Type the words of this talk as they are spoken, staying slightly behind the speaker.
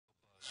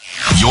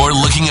You're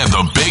looking at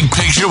the big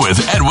picture with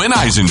Edwin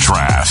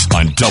Eisentrath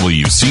on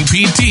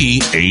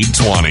WCPT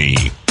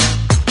 820.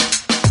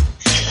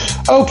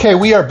 Okay,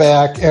 we are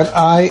back, and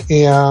I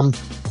am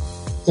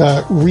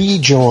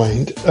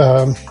rejoined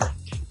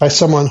by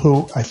someone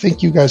who I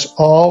think you guys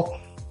all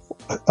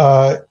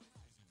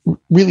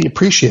really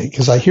appreciate,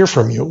 because I hear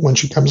from you when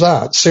she comes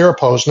on. Sarah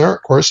Posner,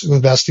 of course, an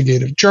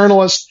investigative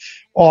journalist,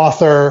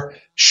 author.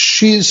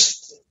 She's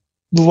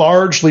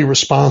largely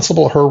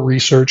responsible, her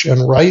research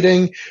and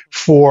writing,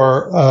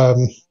 for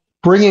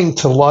bringing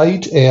to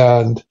light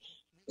and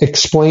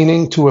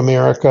explaining to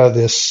America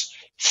this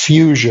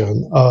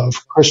fusion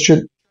of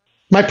Christian.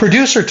 My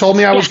producer told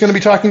me I was going to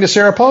be talking to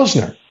Sarah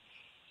Posner,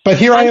 but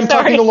here I am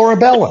talking to Laura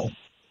Belin.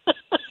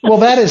 Well,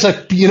 that is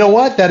you know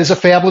what? That is a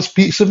fabulous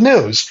piece of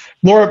news.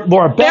 Laura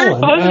Belin. Sarah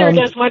Posner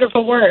does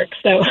wonderful work,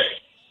 so.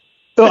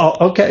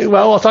 Oh, okay.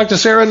 Well, I'll talk to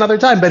Sarah another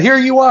time, but here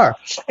you are.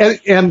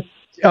 And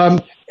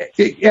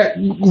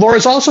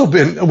Laura's also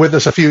been with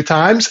us a few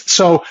times.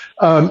 So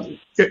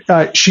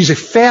she's a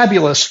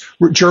fabulous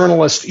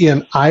journalist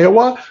in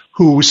Iowa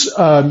whose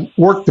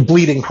work, The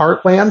Bleeding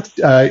Heartland,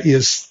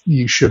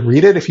 you should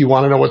read it if you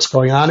want to know what's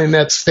going on in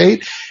that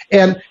state.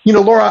 And,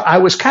 Laura, I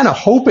was kind of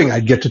hoping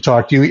I'd get to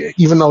talk to you,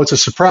 even though it's a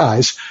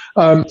surprise,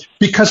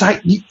 because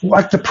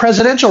the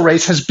presidential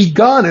race has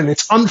begun and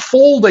it's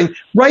unfolding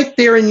right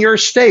there in your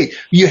state.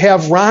 You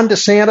have Ron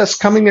DeSantis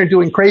coming there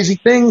doing crazy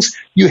things.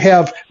 You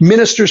have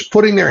ministers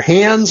putting their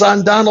hands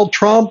on Donald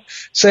Trump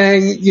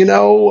saying, you're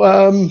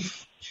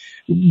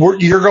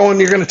going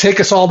to take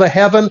us all to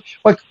heaven.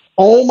 Like,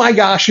 oh my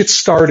gosh, it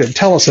started.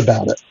 Tell us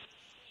about it.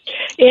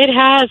 It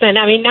has. And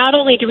I mean, not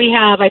only do we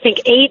have, I think,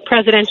 8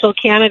 presidential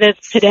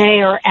candidates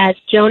today are at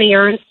Joni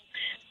Ernst's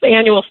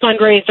annual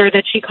fundraiser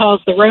that she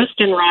calls the Roast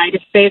and Ride.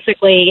 It's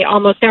basically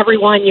almost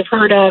everyone you've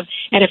heard of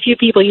and a few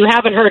people you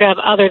haven't heard of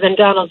other than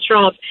Donald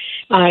Trump.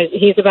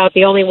 He's about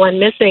the only one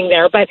missing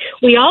there. But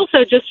we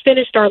also just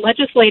finished our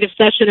legislative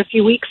session a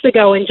few weeks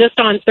ago, and just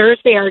on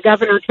Thursday, our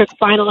governor took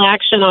final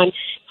action on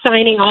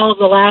signing all of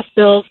the last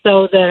bills,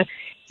 so the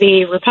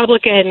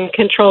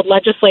Republican-controlled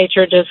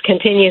legislature just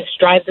continues to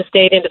drive the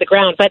state into the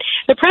ground. But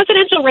the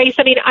presidential race,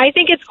 I mean, I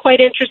think it's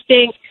quite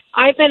interesting.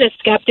 I've been a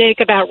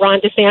skeptic about Ron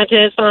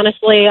DeSantis,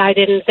 honestly. I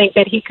didn't think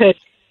that he could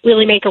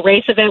really make a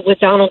race of it with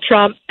Donald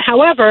Trump.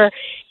 However,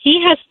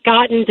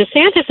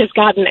 DeSantis has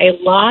gotten a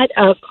lot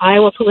of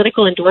Iowa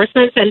political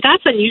endorsements, and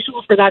that's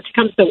unusual for that to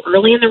come so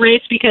early in the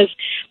race, because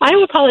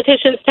Iowa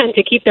politicians tend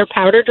to keep their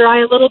powder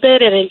dry a little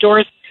bit and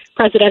endorse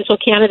presidential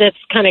candidates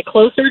kind of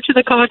closer to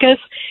the caucus.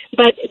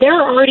 But there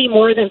are already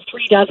more than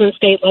 36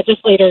 state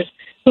legislators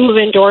who have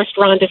endorsed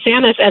Ron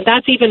DeSantis, and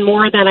that's even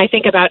more than I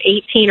think about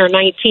 18 or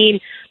 19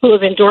 who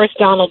have endorsed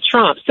Donald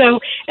Trump. So,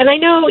 and I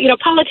know,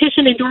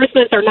 politician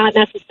endorsements are not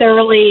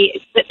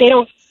necessarily,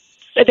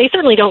 they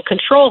certainly don't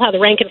control how the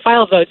rank and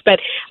file votes, but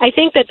I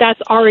think that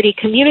that's already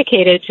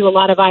communicated to a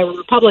lot of Iowa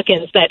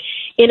Republicans that,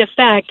 in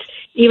effect,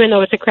 even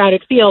though it's a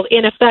crowded field,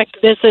 in effect,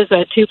 this is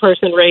a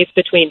two-person race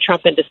between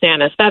Trump and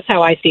DeSantis. That's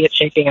how I see it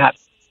shaping up.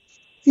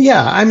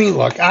 Yeah, I mean,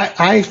 look,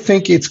 I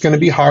think it's going to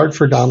be hard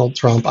for Donald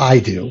Trump, I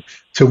do,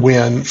 to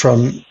win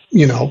from,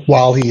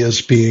 while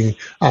he's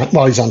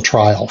on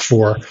trial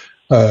for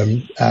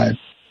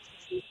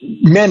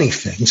many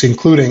things,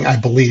 including, I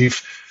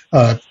believe,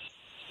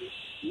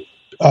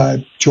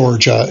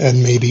 Georgia,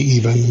 and maybe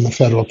even in the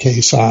federal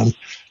case on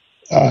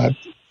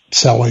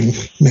selling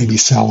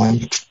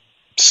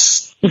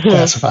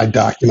classified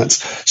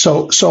documents.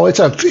 So it's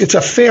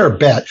a fair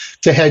bet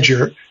to hedge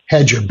your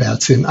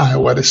bets in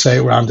Iowa to say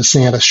Ron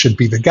DeSantis should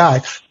be the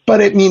guy.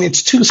 But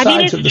it's two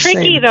sides of the same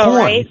coin. It's tricky though,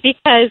 right?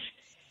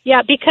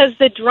 Because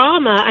the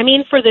drama,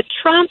 for the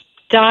Trump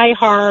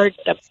diehard,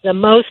 the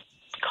most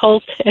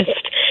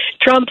cultist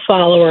Trump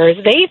followers,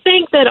 they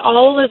think that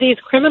all of these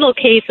criminal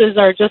cases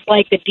are just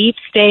like the deep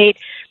state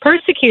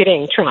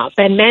persecuting Trump,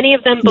 and many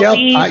of them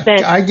believe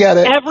that I get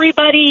it.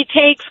 Everybody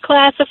takes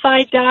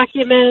classified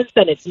documents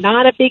and it's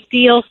not a big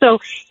deal. So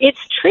it's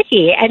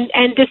tricky. And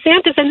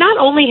DeSantis, and not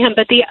only him,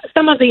 but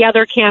some of the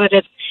other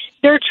candidates,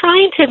 they're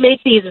trying to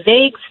make these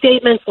vague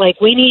statements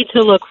like we need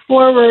to look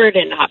forward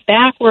and not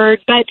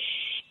backward, but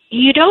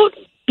you don't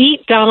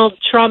beat Donald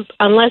Trump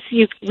unless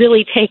you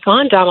really take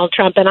on Donald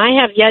Trump. And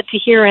I have yet to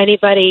hear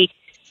anybody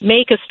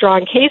make a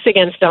strong case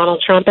against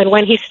Donald Trump. And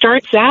when he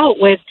starts out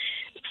with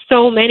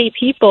so many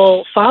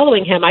people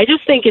following him, I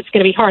just think it's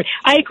going to be hard.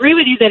 I agree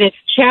with you that it's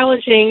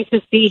challenging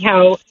to see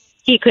how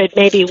he could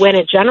maybe win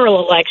a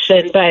general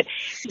election, but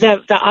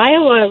the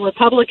Iowa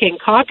Republican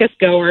caucus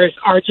goers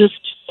are just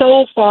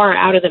so far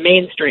out of the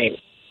mainstream.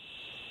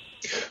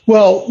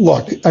 Well,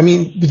 look,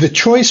 the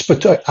choice,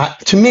 but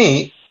to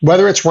me,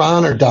 whether it's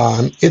Ron or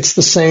Don, it's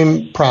the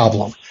same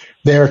problem.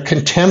 They're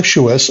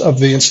contemptuous of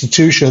the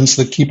institutions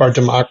that keep our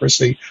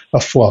democracy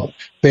afloat.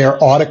 They are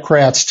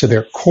autocrats to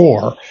their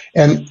core.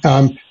 And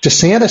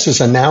DeSantis'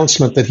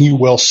 announcement that he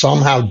will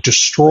somehow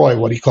destroy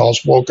what he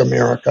calls woke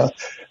America,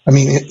 and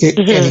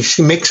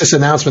he makes this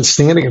announcement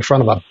standing in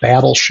front of a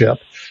battleship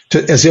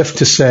as if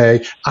to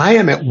say, I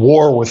am at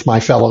war with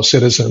my fellow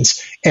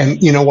citizens.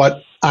 And you know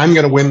what? I'm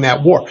going to win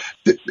that war.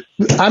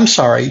 I'm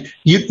sorry.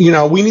 You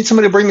know, we need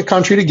somebody to bring the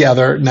country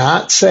together,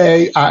 not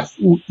say, I'm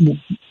going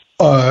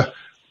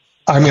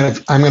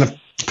to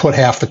put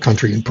half the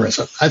country in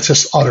prison. That's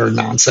just utter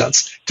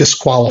nonsense.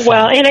 Disqualified.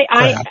 Well, and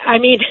I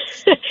mean,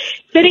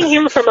 sitting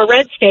here from a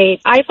red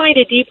state, I find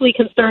it deeply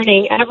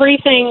concerning.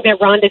 Everything that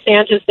Ron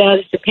DeSantis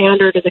does to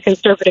pander to the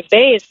conservative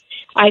base,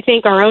 I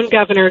think our own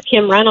governor,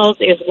 Kim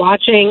Reynolds, is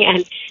watching,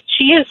 and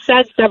she has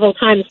said several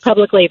times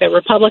publicly that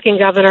Republican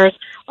governors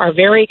are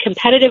very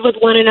competitive with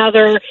one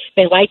another.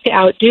 They like to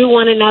outdo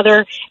one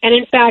another. And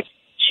in fact,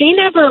 she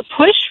never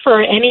pushed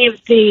for any of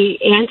the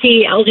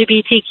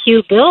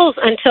anti-LGBTQ bills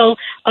until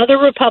other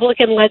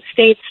Republican-led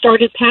states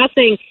started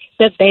passing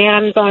the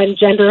bans on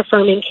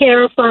gender-affirming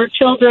care for our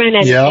children.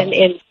 And, and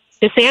in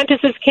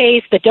DeSantis'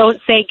 case, the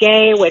Don't Say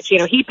Gay, which, you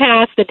know, he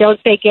passed the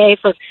Don't Say Gay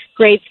for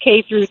grades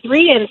K through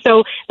 3. And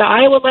so the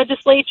Iowa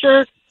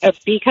legislature,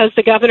 because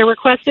the governor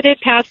requested it,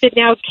 passed it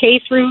now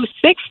K through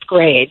 6th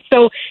grade.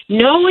 So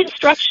no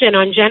instruction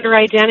on gender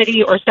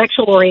identity or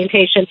sexual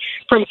orientation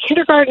from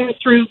kindergarten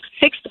through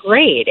 6th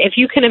grade, if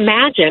you can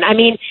imagine. I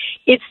mean,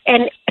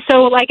 and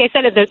so like I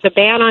said, the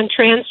ban on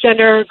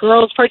transgender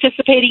girls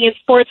participating in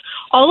sports,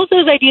 all of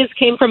those ideas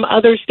came from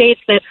other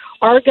states that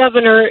our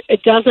governor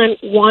doesn't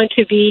want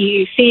to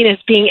be seen as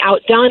being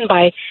outdone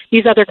by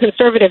these other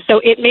conservatives. So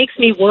it makes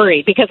me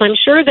worry, because I'm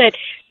sure that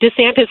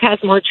DeSantis has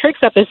more tricks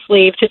up his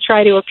sleeve to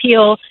try to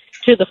appeal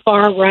to the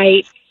far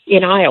right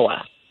in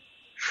Iowa.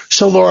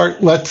 So, Laura,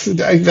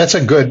 that's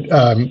a good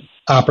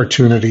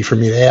opportunity for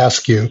me to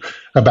ask you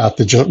about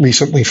the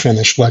recently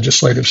finished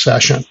legislative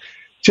session.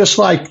 Just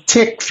like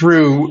tick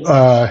through,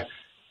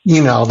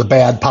 the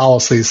bad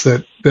policies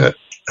that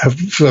have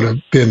sort of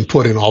been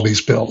put in all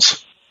these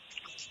bills.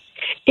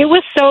 It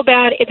was so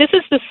bad. This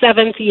is the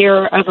 7th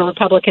year of a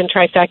Republican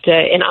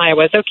trifecta in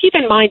Iowa. So keep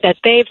in mind that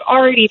they've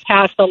already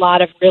passed a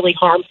lot of really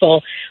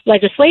harmful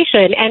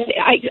legislation. And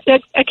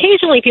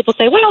occasionally people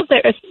say, well,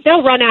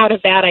 they'll run out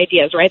of bad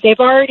ideas, right? They've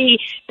already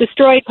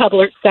destroyed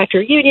public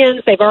sector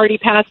unions. They've already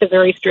passed a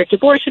very strict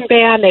abortion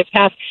ban.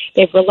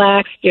 They've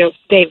relaxed,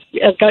 they've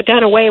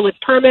done away with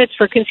permits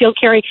for concealed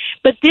carry.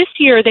 But this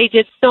year they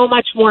did so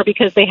much more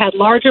because they had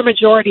larger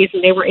majorities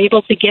and they were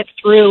able to get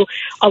through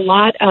a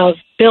lot of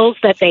bills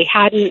that they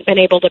hadn't been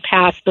able to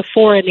pass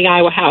before in the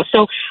Iowa House.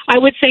 So I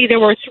would say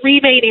there were 3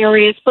 main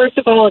areas. First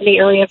of all, in the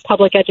area of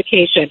public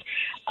education,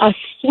 a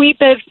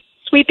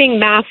sweeping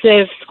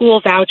massive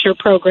school voucher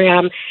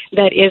program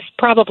that is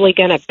probably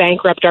going to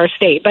bankrupt our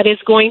state, but is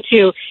going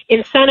to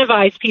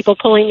incentivize people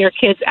pulling their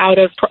kids out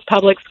of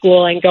public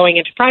school and going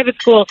into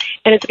private school,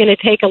 and it's going to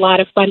take a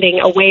lot of funding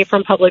away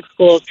from public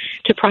schools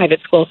to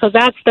private schools. So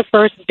that's the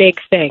first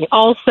big thing.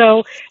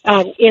 Also,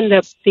 in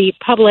the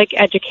public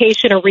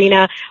education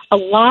arena, a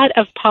lot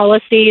of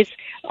policies,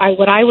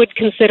 what I would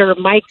consider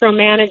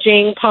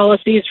micromanaging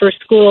policies for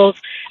schools,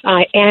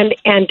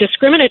 and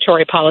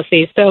discriminatory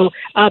policies. So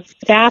a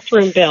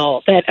bathroom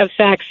bill that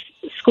affects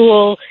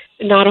school,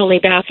 not only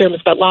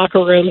bathrooms, but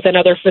locker rooms and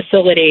other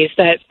facilities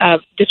that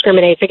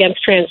discriminates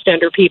against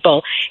transgender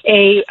people.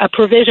 A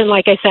provision,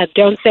 like I said,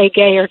 don't say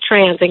gay or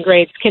trans in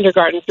grades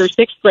kindergarten through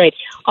 6th grade.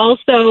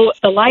 Also,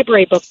 the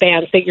library book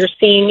bans that you're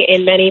seeing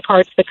in many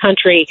parts of the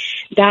country,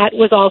 that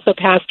was also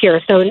passed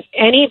here. So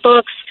any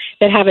books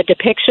that have a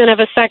depiction of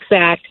a sex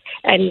act,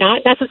 and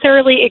not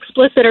necessarily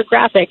explicit or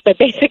graphic, but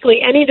basically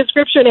any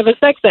description of a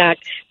sex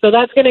act, so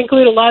that's going to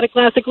include a lot of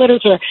classic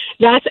literature,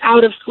 that's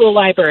out of school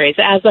libraries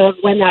as of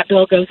when that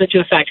bill goes into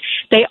effect.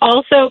 They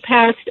also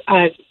passed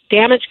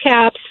damage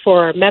caps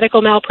for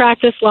medical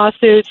malpractice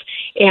lawsuits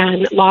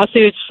and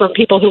lawsuits from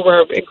people who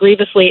were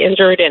grievously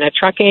injured in a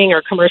trucking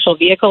or commercial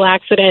vehicle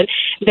accident.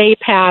 They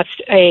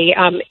passed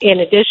in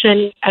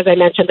addition, as I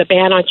mentioned, the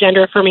ban on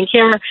gender-affirming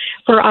care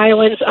for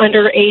Iowans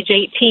under age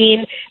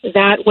 18.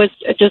 That was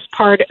just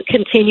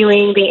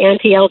continuing the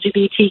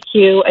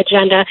anti-LGBTQ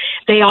agenda.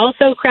 They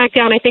also cracked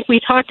down, I think we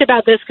talked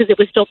about this because it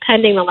was still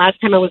pending the last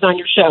time I was on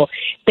your show.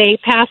 They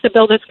passed a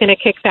bill that's going to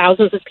kick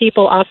thousands of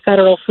people off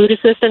federal food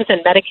assistance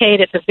and Medicaid.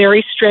 It's a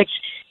very strict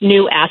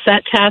new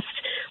asset test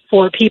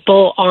for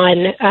people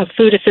on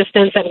food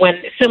assistance. And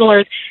when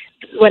similar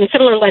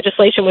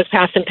legislation was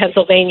passed in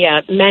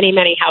Pennsylvania,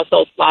 many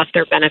households lost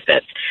their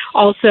benefits.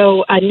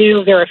 Also,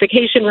 new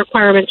verification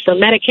requirements for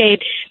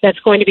Medicaid that's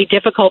going to be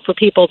difficult for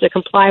people to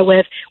comply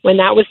with. When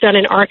that was done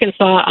in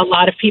Arkansas, a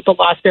lot of people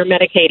lost their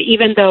Medicaid,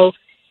 even though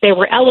they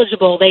were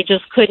eligible, they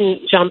just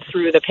couldn't jump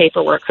through the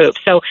paperwork hoops.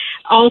 So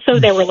also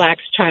they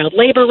relaxed child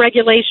labor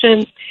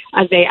regulations.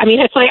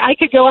 It's like I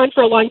could go on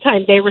for a long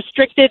time. They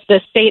restricted the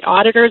state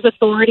auditor's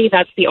authority.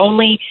 That's the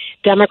only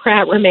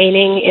Democrat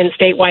remaining in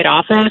statewide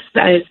office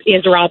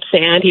is Rob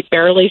Sand. He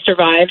barely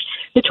survived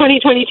the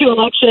 2022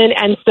 election.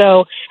 And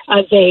so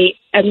they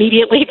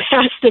immediately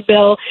passed a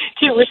bill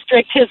to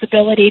restrict his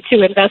ability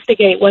to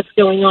investigate what's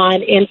going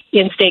on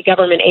in state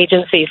government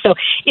agencies. So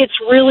it's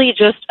really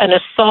just an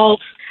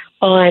assault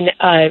on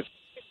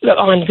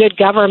on good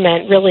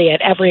government really at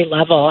every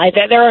level.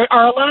 There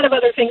are a lot of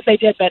other things they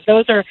did, but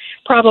those are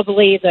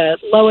probably the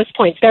lowest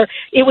points.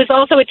 It was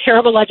also a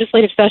terrible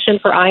legislative session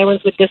for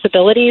Iowans with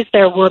disabilities.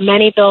 There were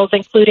many bills,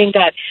 including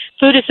that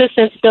food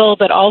assistance bill,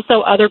 but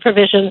also other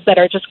provisions that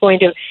are just going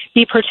to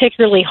be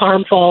particularly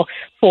harmful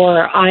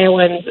for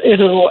Iowans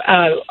who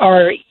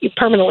are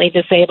permanently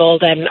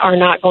disabled and are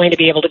not going to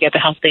be able to get the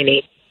help they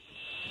need.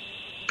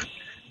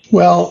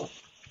 Well,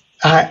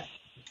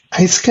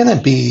 it's going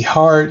to be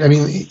hard. I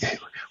mean,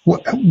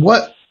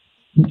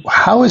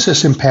 how is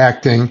this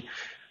impacting,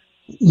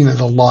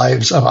 the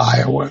lives of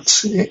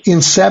Iowans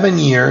in 7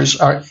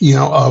 years,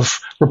 of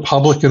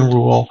Republican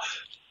rule?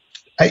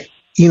 Are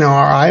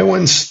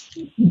Iowans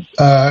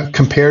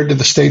compared to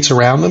the states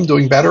around them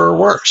doing better or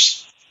worse?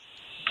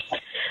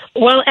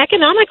 Well,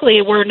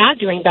 economically, we're not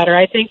doing better.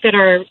 I think that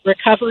our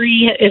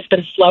recovery has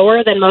been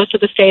slower than most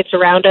of the states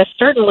around us.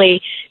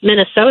 Certainly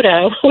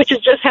Minnesota, which has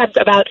just had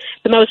about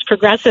the most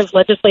progressive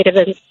legislative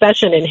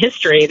session in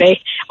history. They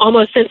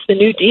almost since the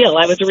New Deal.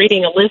 I was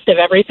reading a list of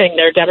everything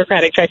their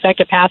Democratic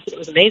trifecta passed. It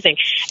was amazing.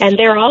 And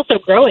they're also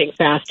growing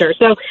faster.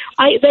 So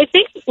I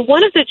think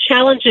one of the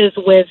challenges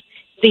with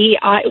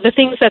the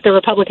things that the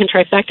Republican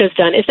trifecta has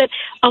done is that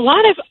a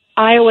lot of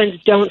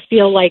Iowans don't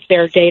feel like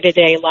their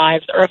day-to-day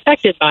lives are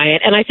affected by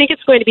it. And I think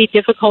it's going to be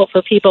difficult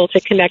for people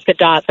to connect the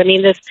dots. I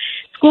mean, this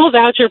school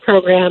voucher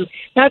program,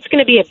 that's going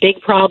to be a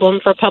big problem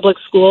for public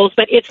schools,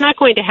 but it's not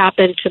going to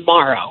happen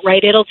tomorrow,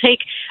 right? It'll take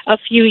a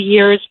few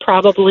years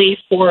probably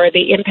for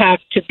the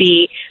impact to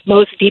be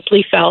most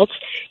deeply felt,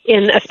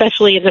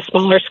 especially in the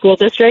smaller school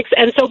districts.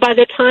 And so by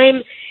the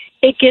time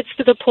it gets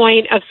to the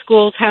point of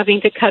schools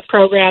having to cut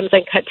programs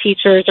and cut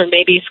teachers, or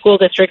maybe school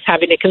districts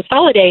having to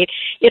consolidate,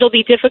 it'll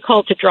be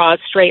difficult to draw a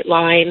straight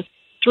line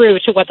through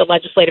to what the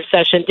legislative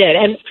session did.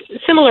 And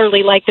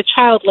similarly, like the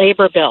child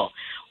labor bill.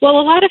 Well,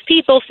 a lot of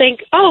people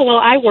think,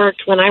 I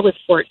worked when I was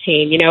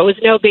 14, it was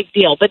no big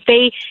deal. But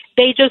they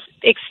just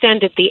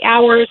extended the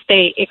hours,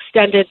 they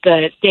extended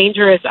the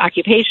dangerous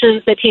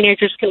occupations that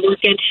teenagers can work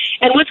in.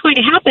 And what's going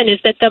to happen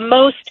is that the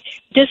most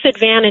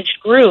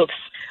disadvantaged groups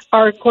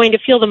are going to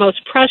feel the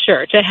most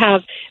pressure to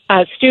have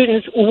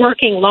students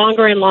working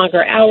longer and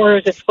longer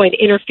hours. It's going to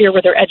interfere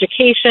with their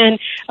education.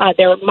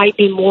 There might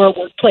be more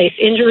workplace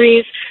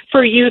injuries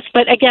for youth.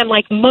 But again,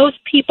 like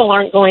most people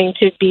aren't going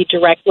to be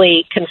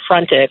directly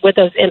confronted with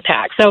those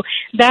impacts. So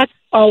that's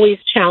always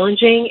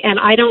challenging. And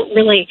I don't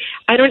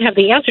have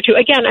the answer to.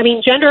 Again, I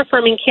mean, gender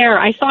affirming care,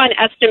 I saw an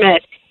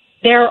estimate.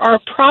 There are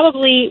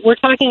probably, we're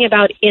talking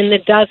about in the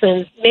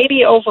dozens,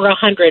 maybe over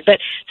 100,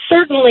 but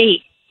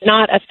certainly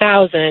not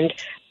 1,000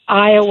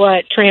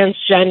 Iowa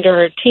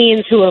transgender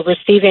teens who are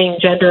receiving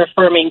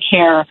gender-affirming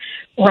care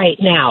right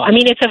now. I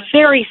mean, it's a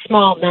very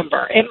small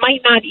number. It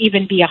might not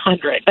even be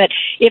 100, but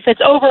if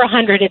it's over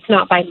 100, it's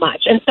not by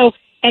much.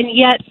 And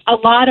yet a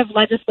lot of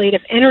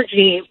legislative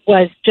energy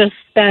was just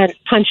spent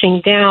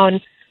punching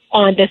down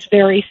on this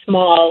very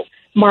small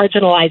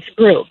marginalized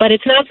group. But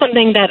it's not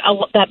something that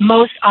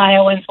most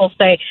Iowans will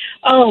say,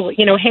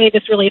 hey,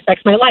 this really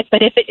affects my life.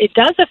 But if it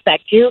does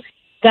affect you,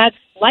 that's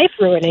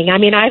life-ruining. I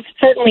mean, I've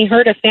certainly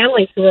heard of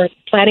families who are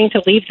planning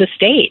to leave the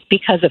state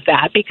because of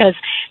that, because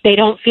they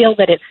don't feel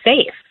that it's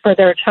safe for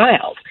their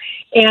child.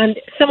 And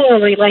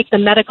similarly, like the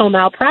medical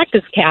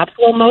malpractice caps,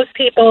 well, most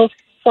people,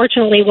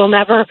 fortunately, will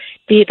never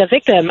be the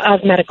victim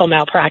of medical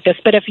malpractice.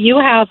 But if you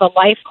have a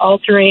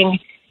life-altering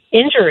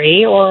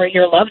injury or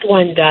your loved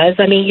one does,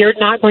 I mean, you're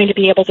not going to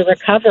be able to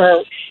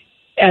recover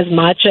as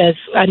much as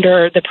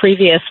under the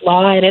previous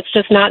law, and it's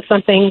just not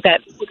something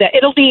that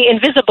it'll be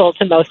invisible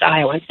to most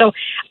Iowans. So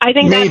I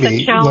think that's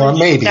a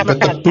challenge.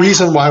 But the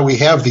reason why we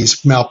have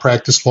these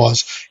malpractice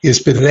laws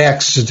is that it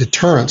acts as a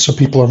deterrent, so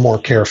people are more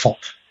careful.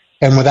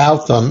 And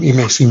without them, you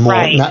may see more.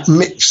 Right.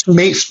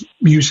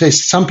 You say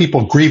some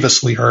people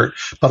grievously hurt,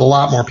 but a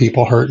lot more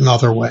people hurt in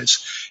other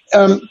ways.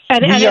 And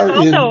it's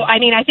also,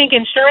 I think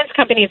insurance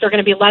companies are going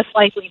to be less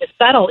likely to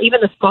settle.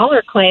 Even the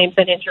smaller claims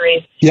and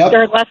injuries,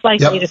 they're less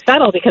likely to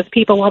settle because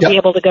people won't be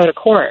able to go to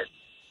court.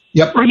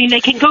 Yep. I mean,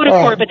 they can go to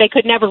court, but they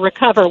could never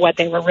recover what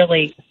they were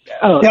really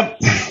owed. Yep.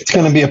 It's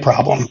going to be a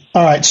problem.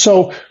 All right.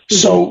 So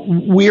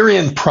we're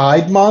in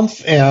Pride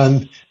Month,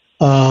 and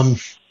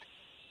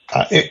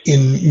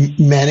in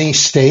many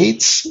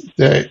states,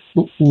 the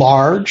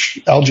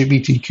large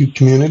LGBTQ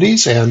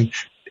communities and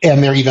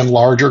their even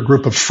larger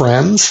group of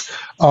friends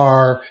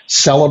are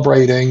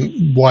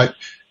celebrating what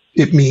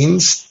it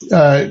means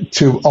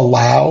to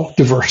allow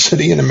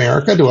diversity in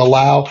America, to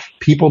allow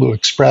people to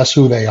express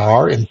who they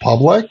are in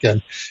public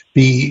and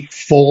be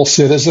full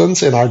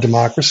citizens in our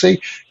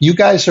democracy. You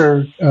guys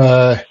are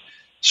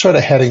sort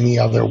of heading the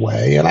other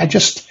way. And I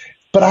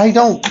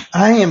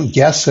am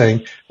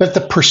guessing that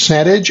the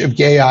percentage of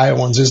gay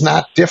Iowans is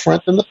not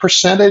different than the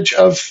percentage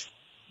of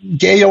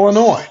gay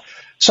Illinois.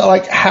 So,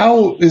 like,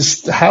 how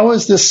is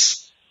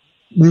this?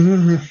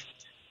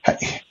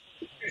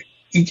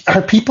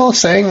 Are people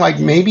saying, like,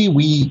 maybe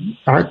we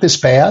aren't this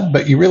bad,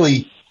 but you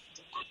really?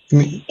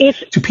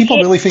 Do people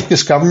really think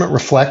this government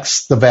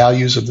reflects the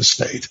values of the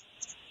state?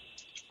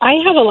 I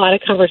have a lot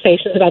of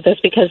conversations about this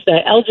because the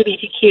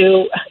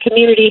LGBTQ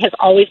community has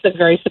always been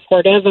very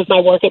supportive of my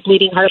work at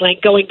Bleeding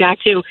Heartland, going back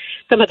to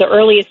some of the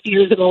earliest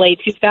years in the late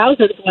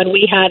 2000s when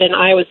we had an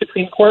Iowa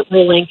Supreme Court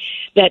ruling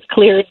that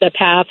cleared the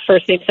path for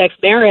same-sex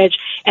marriage,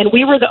 and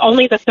we were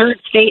only the third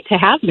state to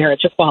have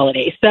marriage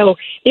equality. So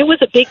it was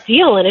a big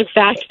deal, and in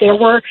fact, there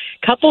were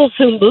couples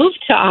who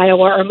moved to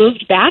Iowa or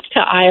moved back to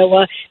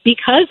Iowa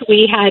because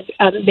we had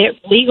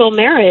legal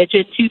marriage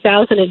in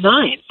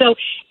 2009. So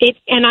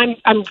and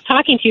I'm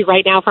talking to you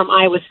right now from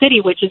Iowa City,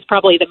 which is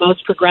probably the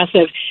most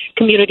progressive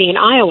community in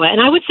Iowa.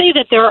 And I would say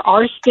that there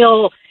are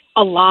still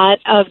a lot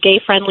of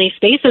gay-friendly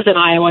spaces in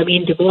Iowa. I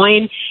mean, Des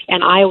Moines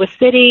and Iowa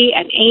City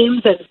and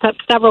Ames and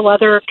several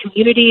other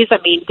communities. I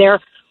mean, there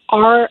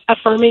are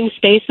affirming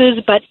spaces,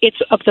 but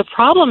the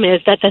problem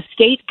is that the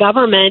state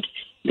government,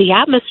 the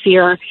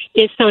atmosphere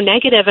is so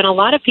negative, and a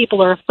lot of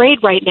people are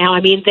afraid right now.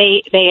 I mean,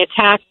 they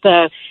attack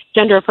the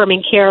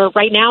gender-affirming care.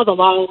 Right now, the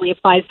law only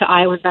applies to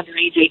Iowans under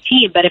age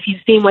 18, but if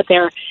you've seen what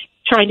they're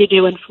trying to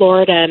do in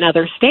Florida and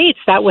other states,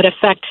 that would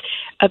affect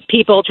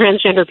people,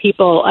 transgender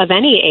people of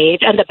any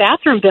age. And the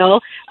bathroom bill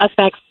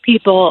affects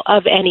people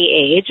of any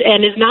age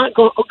and is not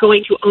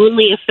going to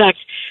only affect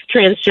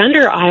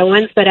transgender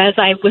Iowans. But as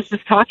I was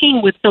just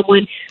talking with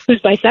someone who's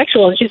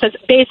bisexual, and she says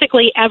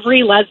basically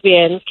every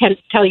lesbian can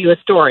tell you a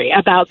story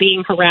about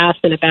being harassed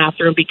in a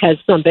bathroom because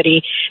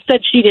somebody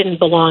said she didn't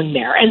belong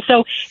there. And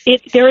so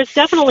there is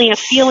definitely a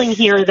feeling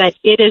here that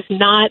it is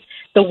not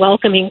the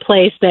welcoming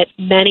place that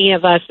many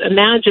of us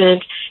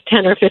imagined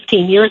 10 or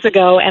 15 years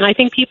ago. And I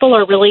think people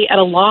are really at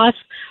a loss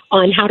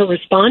on how to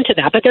respond to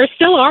that. But there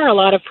still are a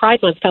lot of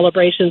Pride Month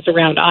celebrations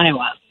around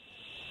Iowa.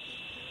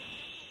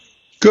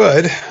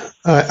 Good,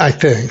 I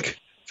think,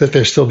 that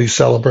there's still these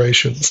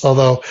celebrations,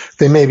 although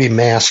they may be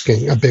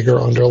masking a bigger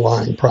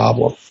underlying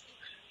problem.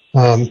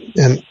 Let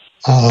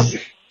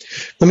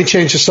me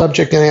change the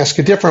subject and ask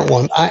a different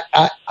one.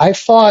 I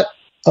thought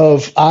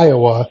of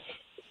Iowa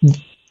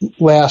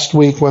last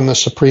week when the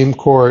Supreme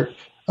Court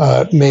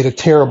made a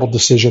terrible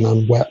decision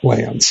on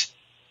wetlands.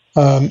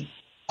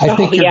 I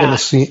think you're going to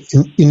see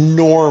an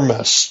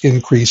enormous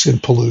increase in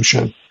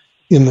pollution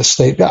in the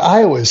state.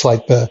 Iowa is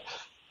like the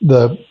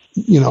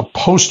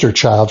poster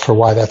child for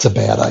why that's a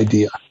bad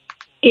idea.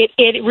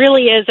 It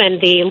really is, and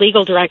the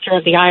legal director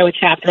of the Iowa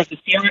chapter of the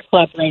Sierra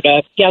Club wrote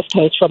a guest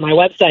post for my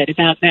website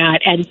about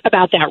that and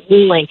about that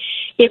ruling.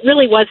 It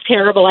really was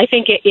terrible. I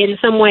think in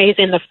some ways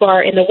in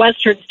the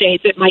western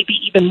states it might be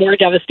even more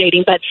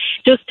devastating. But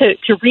just to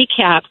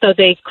recap, so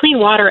the Clean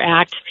Water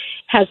Act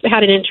has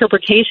had an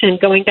interpretation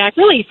going back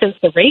really since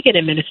the Reagan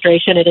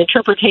administration, an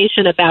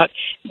interpretation about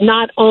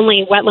not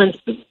only wetlands,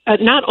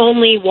 not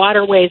only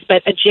waterways,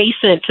 but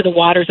adjacent to the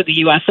waters of the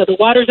U.S. So the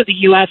waters of the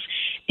U.S.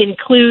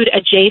 include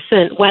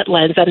adjacent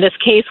wetlands, and this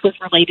case was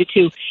related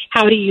to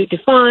how do you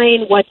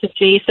define what's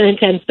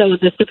adjacent, and so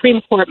the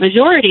Supreme Court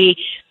majority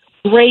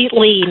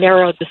greatly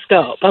narrowed the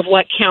scope of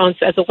what counts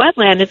as a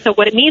wetland. And so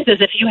what it means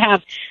is if you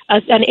have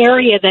an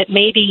area that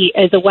maybe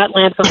is a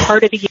wetland for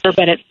part of the year,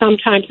 but at some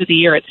times of the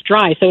year it's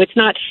dry, so it's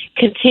not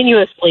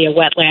continuously a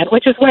wetland,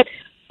 which is what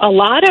a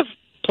lot of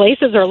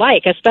places are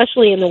like,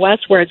 especially in the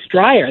West where it's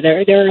drier. There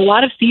are a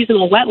lot of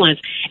seasonal wetlands,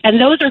 and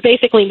those are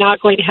basically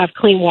not going to have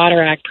Clean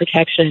Water Act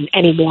protection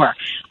anymore.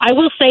 I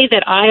will say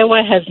that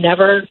Iowa has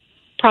never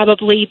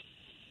probably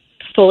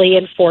fully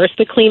enforce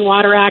the Clean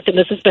Water Act, and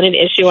this has been an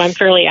issue. I'm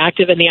fairly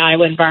active in the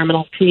Iowa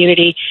environmental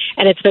community,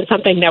 and it's been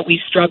something that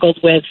we've struggled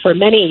with for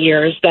many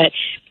years, that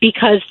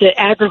because the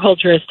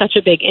agriculture is such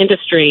a big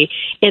industry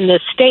in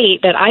the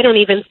state that I don't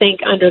even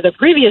think under the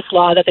previous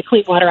law that the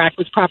Clean Water Act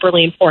was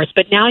properly enforced.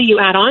 But now you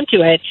add on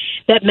to it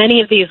that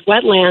many of these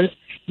wetlands,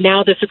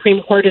 now the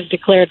Supreme Court has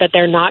declared that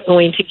they're not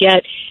going to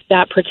get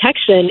that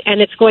protection,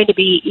 and it's going to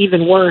be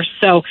even worse.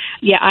 So,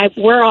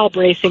 we're all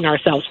bracing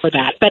ourselves for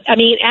that. But, I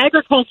mean,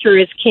 agriculture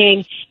is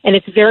king, and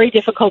it's very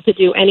difficult to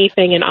do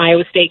anything in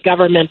Iowa state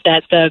government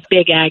that the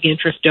big ag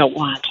interests don't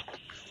want.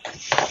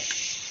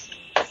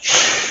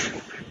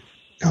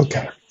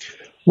 Okay.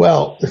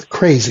 Well, it's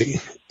crazy.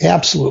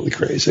 Absolutely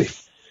crazy.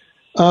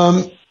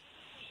 I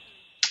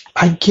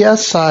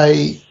guess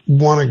I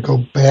want to go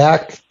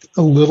back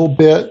a little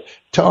bit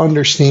to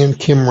understand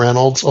Kim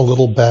Reynolds a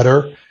little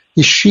better.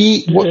 Is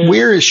she?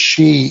 Where is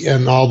she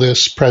in all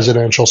this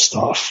presidential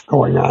stuff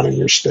going on in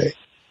your state?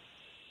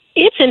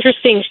 It's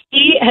interesting.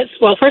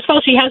 First of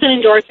all, she hasn't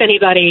endorsed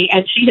anybody,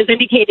 and she has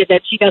indicated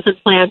that she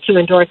doesn't plan to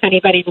endorse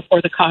anybody before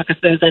the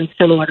caucuses, and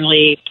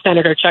similarly,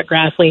 Senator Chuck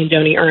Grassley and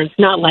Joni Ernst,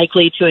 not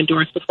likely to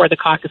endorse before the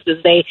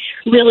caucuses. They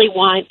really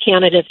want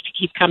candidates to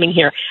keep coming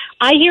here.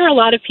 I hear a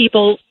lot of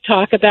people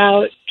talk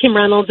about Kim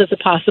Reynolds as a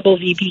possible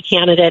VP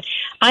candidate.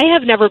 I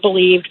have never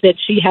believed that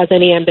she has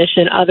any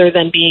ambition other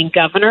than being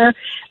governor.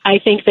 I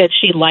think that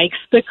she likes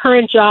the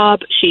current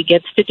job. She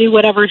gets to do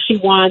whatever she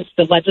wants.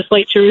 The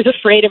legislature is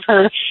afraid of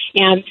her,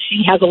 and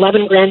she has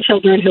 11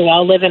 grandchildren who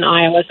all live in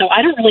Iowa. So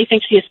I don't really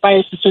think she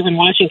aspires to serve in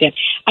Washington.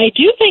 I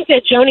do think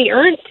that Joni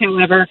Ernst,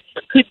 however,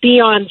 could be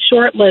on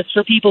short lists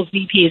for people's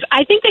VPs.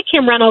 I think that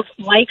Kim Reynolds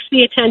likes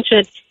the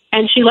attention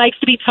And she likes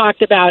to be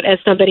talked about as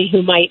somebody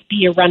who might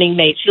be a running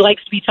mate. She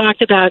likes to be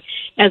talked about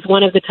as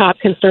one of the top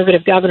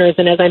conservative governors.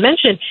 And as I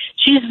mentioned,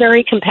 she's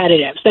very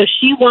competitive. So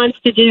she wants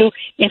to do,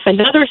 if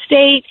another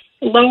state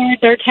lowered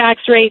their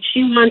tax rate,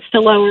 she wants to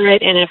lower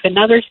it. And if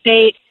another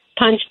state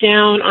punched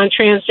down on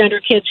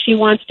transgender kids, she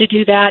wants to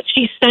do that.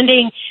 She's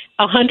sending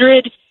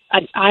 100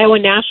 Iowa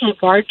National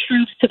Guard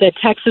troops to the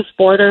Texas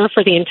border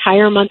for the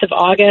entire month of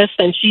August,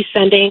 and she's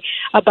sending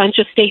a bunch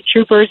of state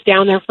troopers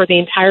down there for the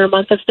entire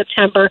month of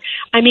September.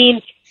 I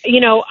mean,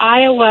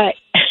 Iowa,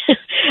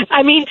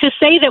 I mean, to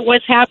say that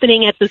what's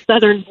happening at the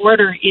southern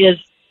border is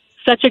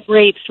such a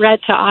great threat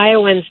to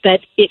Iowans that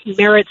it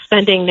merits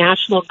sending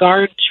National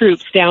Guard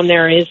troops down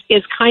there is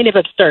kind of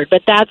absurd.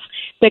 But that's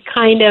the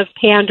kind of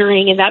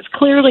pandering, and that's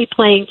clearly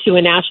playing to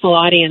a national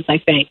audience, I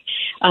think.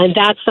 And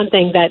that's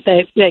something that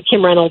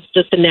Kim Reynolds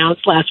just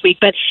announced last week.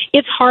 But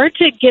it's hard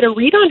to get a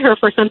read on her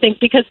for some things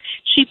because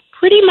she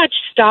pretty much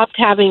stopped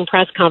having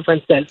press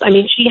conferences. I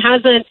mean, she's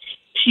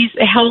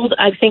held,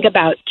 I think,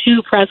 about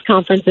 2 press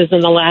conferences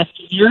in the last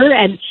year,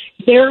 and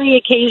very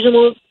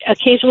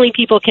occasionally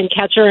people can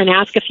catch her and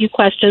ask a few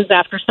questions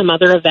after some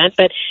other event,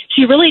 but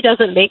she really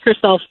doesn't make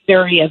herself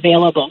very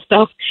available.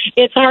 So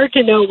it's hard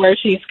to know where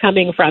she's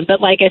coming from. But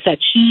like I said,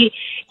 she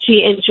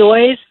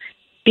enjoys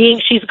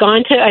she's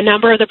gone to a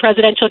number of the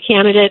presidential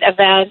candidate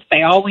events.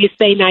 They always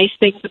say nice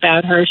things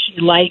about her. She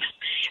likes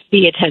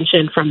the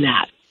attention from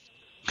that.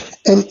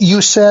 And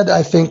you said,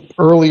 I think,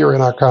 earlier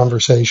in our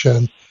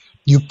conversation,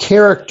 you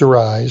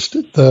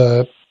characterized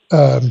the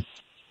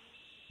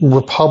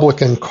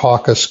Republican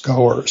caucus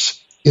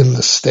goers in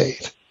the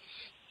state.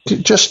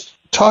 Just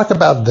talk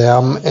about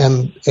them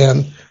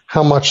and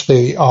how much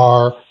they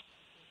are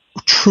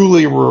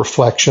truly a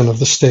reflection of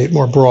the state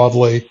more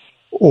broadly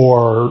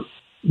or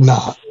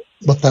not,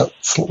 what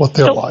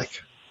they're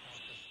like.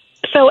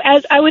 So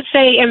as I would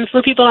say, and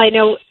for people I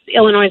know,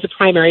 Illinois is a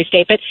primary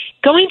state, but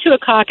going to a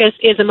caucus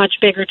is a much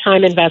bigger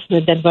time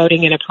investment than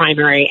voting in a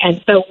primary.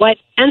 And so what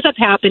ends up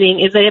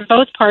happening is that in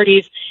both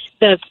parties,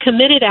 the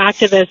committed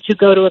activists who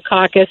go to a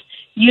caucus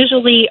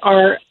usually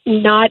are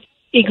not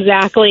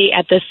exactly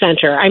at the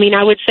center. I mean,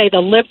 I would say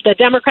the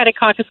Democratic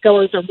caucus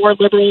goers are more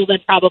liberal than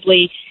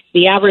probably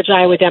the average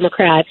Iowa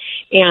Democrat,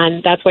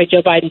 and that's why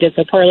Joe Biden did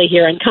so poorly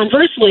here. And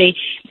conversely,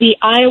 the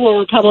Iowa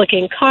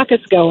Republican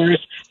caucus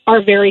goers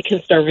are very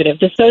conservative.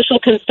 The social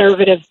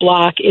conservative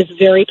bloc is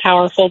very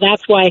powerful.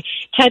 That's why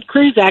Ted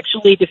Cruz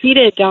actually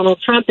defeated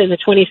Donald Trump in the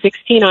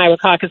 2016 Iowa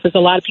caucuses. A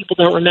lot of people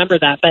don't remember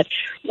that, but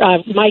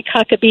Mike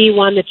Huckabee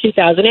won the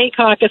 2008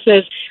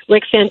 caucuses.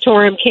 Rick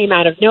Santorum came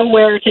out of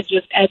nowhere to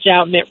just edge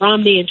out Mitt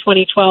Romney in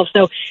 2012.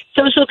 So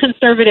social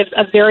conservatives,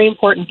 a very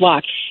important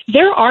bloc.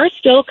 There are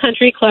still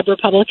country club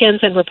Republicans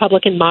and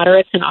Republican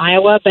moderates in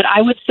Iowa, but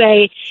I would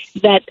say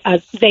that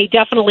they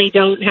definitely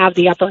don't have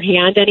the upper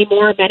hand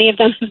anymore. Many of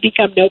them have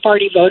become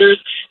no-party voters.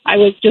 I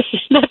was just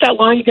not that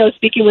long ago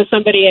speaking with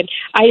somebody, and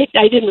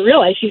I didn't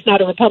realize she's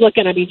not a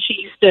Republican. I mean,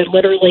 she used to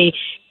literally,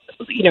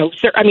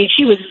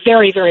 she was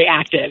very, very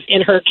active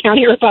in her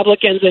county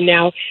Republicans, and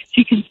now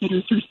she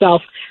considers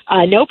herself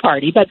no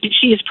party, but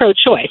she is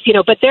pro-choice.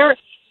 But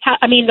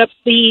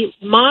the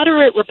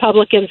moderate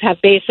Republicans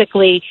have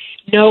basically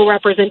no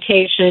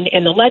representation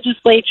in the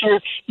legislature.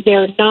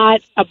 They're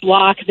not a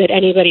bloc that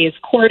anybody is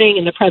courting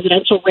in the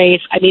presidential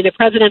race. I mean, the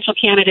presidential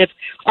candidates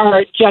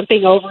are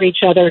jumping over each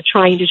other,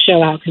 trying to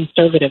show how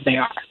conservative they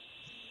are.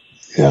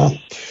 Yeah.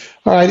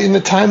 All right. In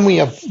the time we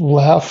have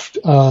left,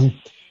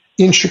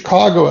 in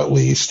Chicago at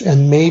least,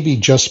 and maybe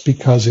just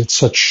because it's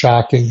such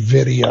shocking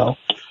video,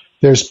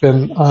 there's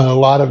been a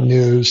lot of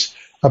news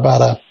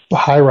about a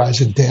high-rise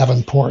in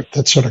Davenport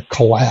that sort of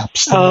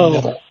collapsed in the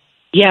middle.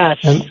 Yes.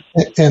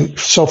 And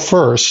so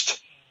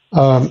first,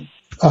 tell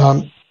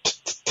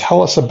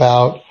us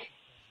about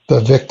the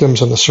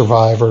victims and the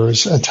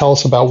survivors, and tell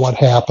us about what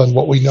happened,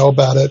 what we know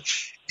about it,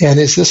 and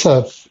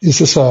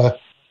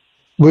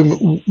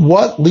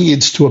what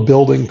leads to a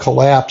building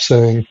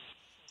collapsing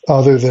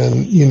other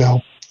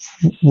than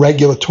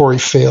regulatory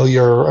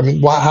failure? I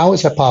mean, how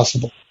is that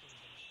possible?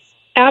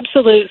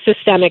 Absolute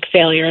systemic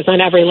failures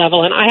on every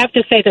level. And I have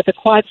to say that the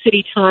Quad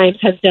City Times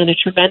has done a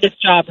tremendous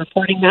job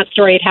reporting that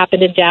story. It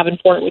happened in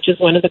Davenport, which is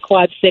one of the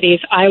Quad Cities.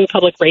 Iowa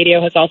Public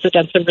Radio has also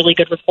done some really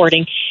good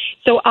reporting.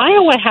 So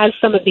Iowa has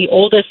some of the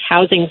oldest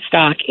housing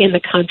stock in the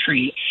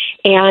country.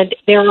 And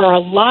there are a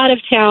lot of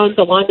towns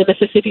along the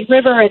Mississippi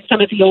River and some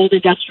of the old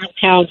industrial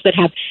towns that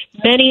have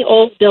many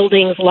old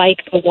buildings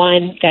like the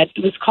one that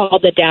was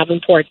called the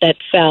Davenport that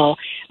fell,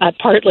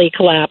 partly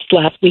collapsed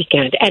last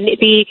weekend. And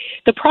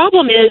the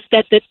problem is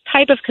that the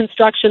type of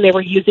construction they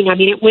were using, I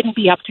mean, it wouldn't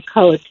be up to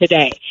code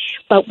today.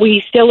 But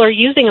we still are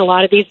using a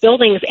lot of these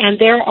buildings, and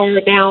there are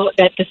now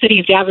that the city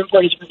of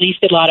Davenport has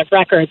released a lot of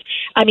records.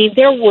 I mean,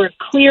 there were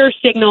clear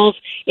signals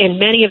in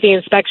many of the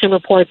inspection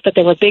reports that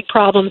there were big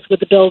problems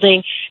with the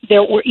building.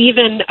 There were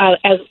even,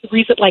 as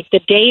recent, like the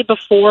day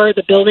before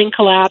the building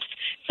collapsed,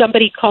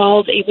 somebody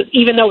called,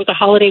 even though it was a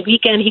holiday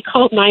weekend, he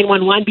called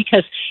 911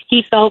 because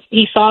he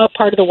saw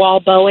part of the wall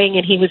bowing,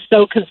 and he was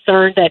so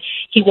concerned that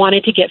he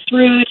wanted to get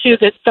through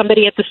to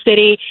somebody at the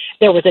city.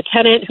 There was a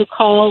tenant who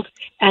called,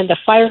 and the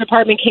fire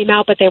department came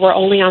out, but they were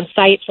only on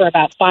site for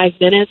about 5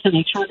 minutes, and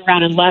they turned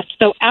around and left.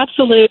 So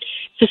absolute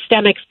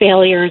systemic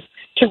failures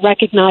to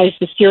recognize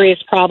the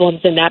serious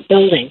problems in that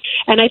building.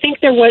 And I think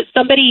there was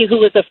somebody who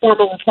was a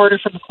former reporter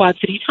from the Quad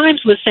City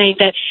Times was saying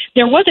that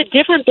there was a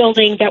different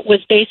building that was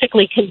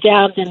basically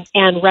condemned,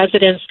 and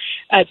residents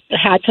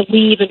had to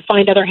leave and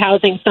find other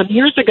housing some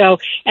years ago,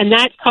 and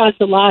that caused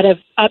a lot of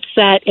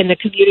upset in the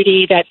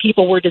community that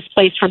people were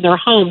displaced from their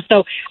homes.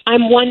 So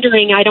I'm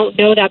wondering, I don't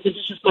know that, this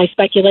is just my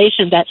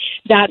speculation,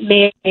 that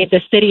may have made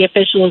the city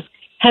officials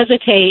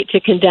hesitate to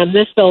condemn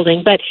this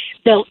building. But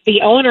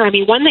the owner, I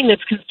mean, one thing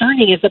that's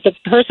concerning is that the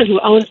person who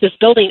owns this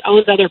building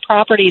owns other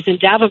properties in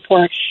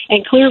Davenport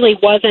and clearly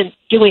wasn't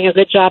doing a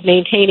good job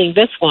maintaining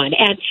this one.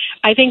 And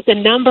I think the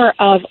number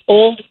of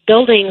old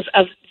buildings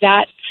of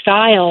that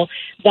style,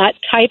 that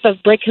type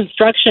of brick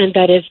construction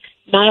that is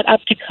not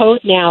up to code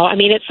now, I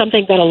mean, it's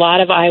something that a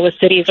lot of Iowa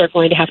cities are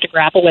going to have to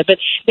grapple with. But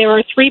there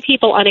are 3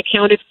 people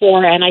unaccounted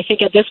for, and I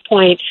think at this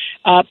point,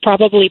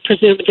 probably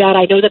presumed dead.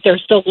 I know that they're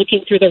still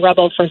looking through the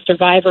rubble for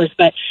survivors,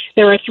 but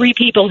there are 3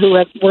 people who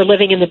were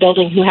living in the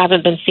building who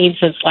haven't been seen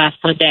since last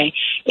Sunday,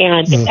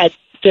 and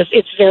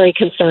it's very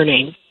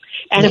concerning.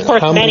 And, of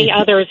course, many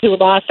others who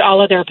lost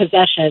all of their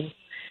possessions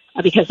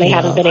because they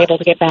haven't been able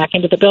to get back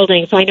into the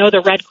building. So I know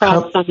the Red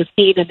Cross is on the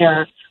scene, and there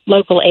are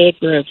local aid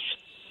groups.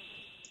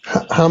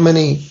 How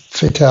many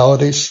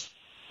fatalities?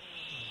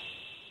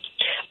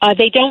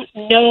 They don't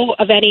know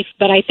of any,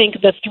 but I think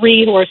the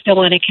 3 who are still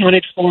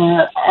unaccounted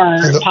for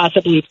are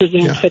possibly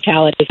presumed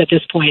fatalities at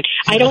this point.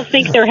 I don't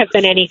think there have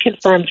been any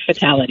confirmed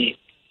fatalities.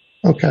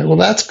 Okay, well,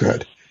 that's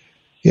good.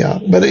 Yeah,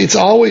 but it's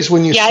always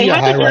when you see a high-rise. Yeah,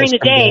 it happened during the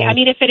day. I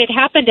mean, if it had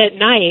happened at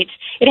night,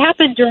 it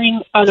happened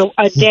during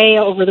a day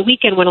over the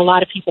weekend when a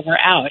lot of people were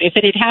out. If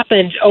it had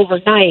happened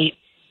overnight,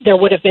 there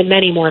would have been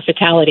many more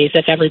fatalities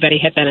if everybody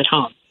had been at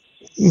home.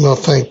 Well,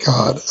 thank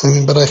God. I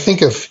mean, but I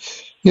think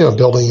if, a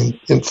building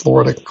in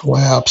Florida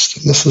collapsed,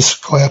 and this has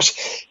collapsed,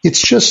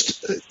 it's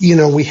just,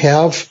 we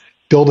have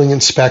building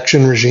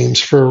inspection regimes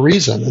for a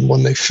reason. And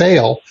when they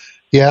fail,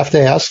 you have to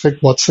ask,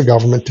 what's the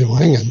government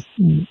doing?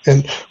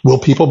 And will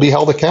people be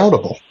held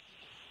accountable?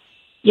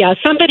 Yeah,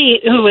 somebody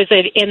who was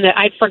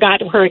I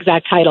forgot her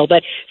exact title,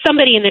 but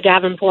somebody in the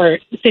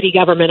Davenport city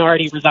government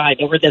already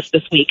resigned over this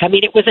week. I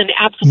mean, it was an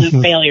absolute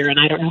failure, and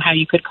I don't know how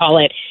you could call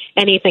it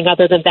anything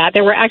other than that.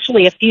 There were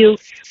actually a few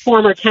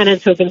former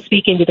tenants who have been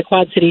speaking to the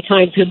Quad City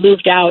Times who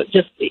moved out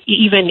just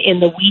even in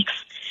the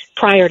weeks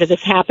prior to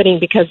this happening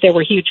because there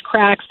were huge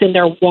cracks in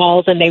their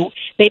walls and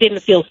they didn't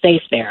feel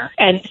safe there.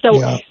 And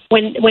so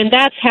when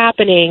that's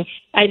happening,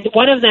 and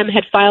one of them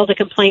had filed a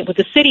complaint with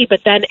the city,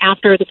 but then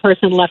after the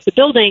person left the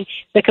building,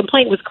 the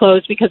complaint was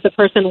closed because the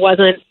person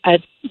wasn't a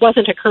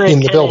current in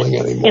the building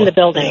anymore. In the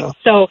building. Yeah.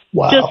 So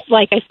just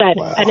like I said,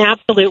 an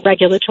absolute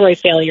regulatory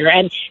failure,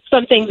 and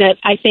something that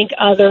I think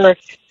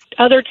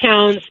other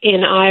towns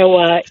in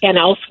Iowa and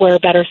elsewhere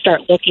better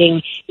start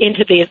looking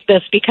into this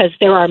because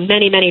there are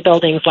many, many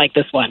buildings like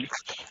this one.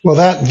 Well,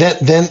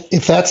 then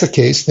if that's the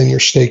case, then your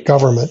state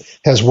government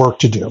has work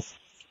to do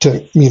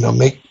to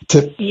make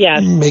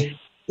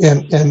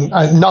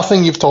and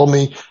nothing you've told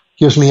me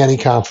gives me any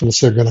confidence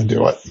they're going to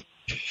do it.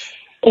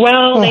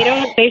 Well,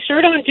 they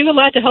sure don't do a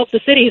lot to help the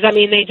cities. I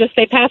mean,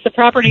 they passed a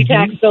property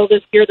tax bill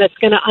this year that's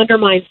going to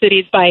undermine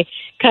cities by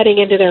cutting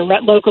into their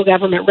local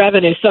government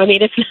revenue. So, I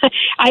mean,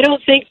 I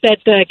don't think that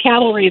the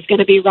cavalry is going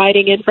to be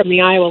riding in from the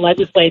Iowa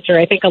legislature.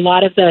 I think a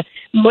lot of the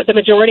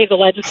majority of the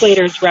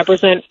legislators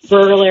represent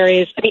rural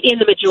areas. I mean, in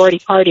the majority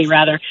party,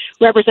 rather,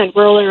 represent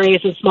rural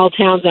areas and small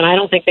towns, and I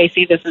don't think they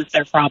see this as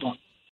their problem.